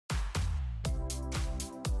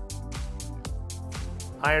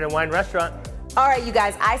Iron and Wine Restaurant. All right, you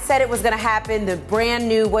guys, I said it was gonna happen, the brand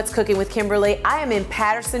new What's Cooking with Kimberly. I am in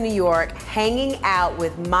Paterson, New York, hanging out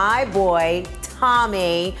with my boy,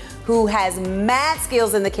 Tommy, who has mad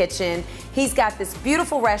skills in the kitchen. He's got this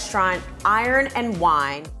beautiful restaurant, Iron and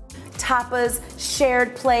Wine, tapas,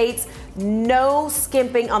 shared plates, no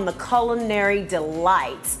skimping on the culinary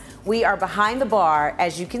delights. We are behind the bar,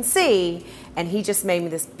 as you can see, and he just made me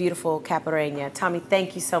this beautiful capirinha. Tommy,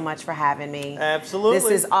 thank you so much for having me. Absolutely.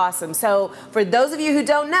 This is awesome. So for those of you who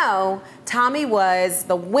don't know, Tommy was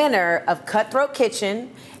the winner of Cutthroat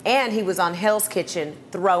Kitchen, and he was on Hell's Kitchen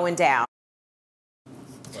throwing down.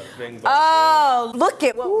 Oh, look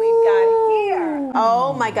at what we've got here.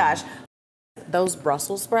 Oh my gosh. Those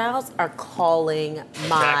Brussels sprouts are calling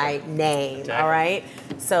my name, all right?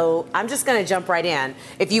 So I'm just gonna jump right in.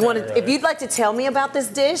 If you'd like to tell me about this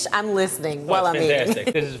dish, I'm listening while I'm eating.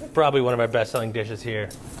 This is probably one of our best-selling dishes here.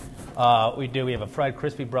 We have a fried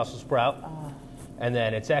crispy Brussels sprout, and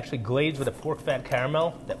then it's actually glazed with a pork fat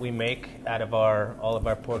caramel that we make out of all of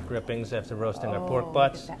our pork drippings after roasting our pork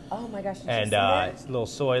butts. Oh my gosh! And it's a little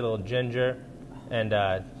soy, a little ginger, and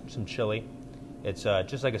some chili. It's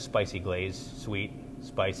just like a spicy glaze, sweet,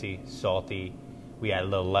 spicy, salty. We add a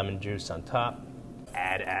little lemon juice on top,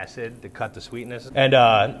 add acid to cut the sweetness. And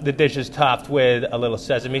the dish is topped with a little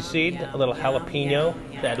sesame seed, a little jalapeno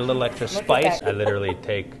to add a little extra spice. I literally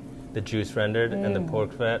take the juice rendered and the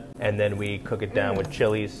pork fat, and then we cook it down with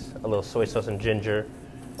chilies, a little soy sauce and ginger,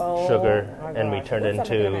 sugar, and we turn it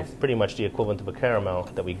into pretty much the equivalent of a caramel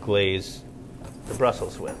that we glaze the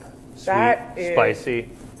Brussels with. Sweet, spicy.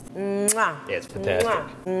 Mwah. It's fantastic.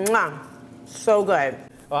 Mwah. Mwah. So good.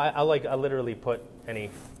 I literally put any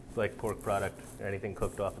pork product or anything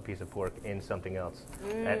cooked off a piece of pork in something else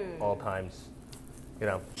at all times, you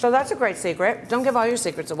know. So that's a great secret. Don't give all your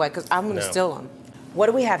secrets away because I'm going to steal them. What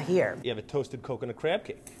do we have here? You have a toasted coconut crab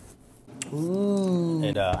cake. Ooh.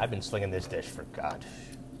 And I've been slinging this dish for, God,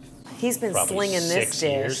 he's been slinging this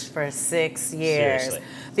dish for 6 years. Seriously.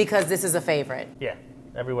 Because this is a favorite. Yeah.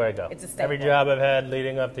 Everywhere I go. It's a staple. Every job I've had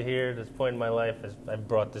leading up to here, this point in my life, I've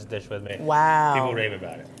brought this dish with me. Wow. People rave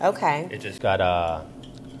about it. Okay. It just got a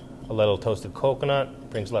little toasted coconut,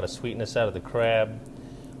 brings a lot of sweetness out of the crab.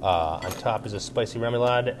 On top is a spicy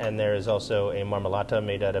remoulade, and there is also a marmolata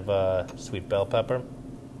made out of sweet bell pepper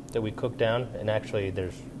that we cook down. And actually,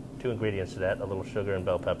 there's 2 ingredients to that, a little sugar and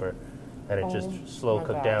bell pepper, and it just slow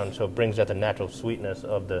cooked down, so it brings out the natural sweetness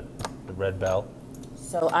of the red bell.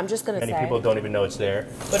 So I'm just going to say... Many people don't even know it's there,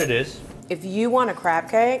 but it is. If you want a crab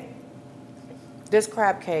cake, this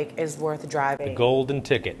crab cake is worth driving. The golden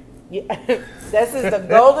ticket. Yeah, this is the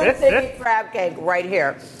golden ticket crab cake right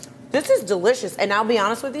here. This is delicious, and I'll be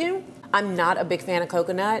honest with you, I'm not a big fan of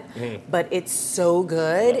coconut, but it's so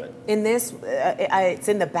good in this. It's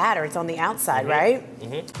in the batter, it's on the outside, right?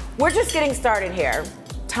 We're just getting started here.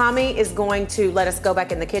 Tommy is going to let us go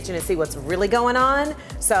back in the kitchen and see what's really going on,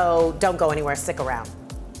 so don't go anywhere, stick around.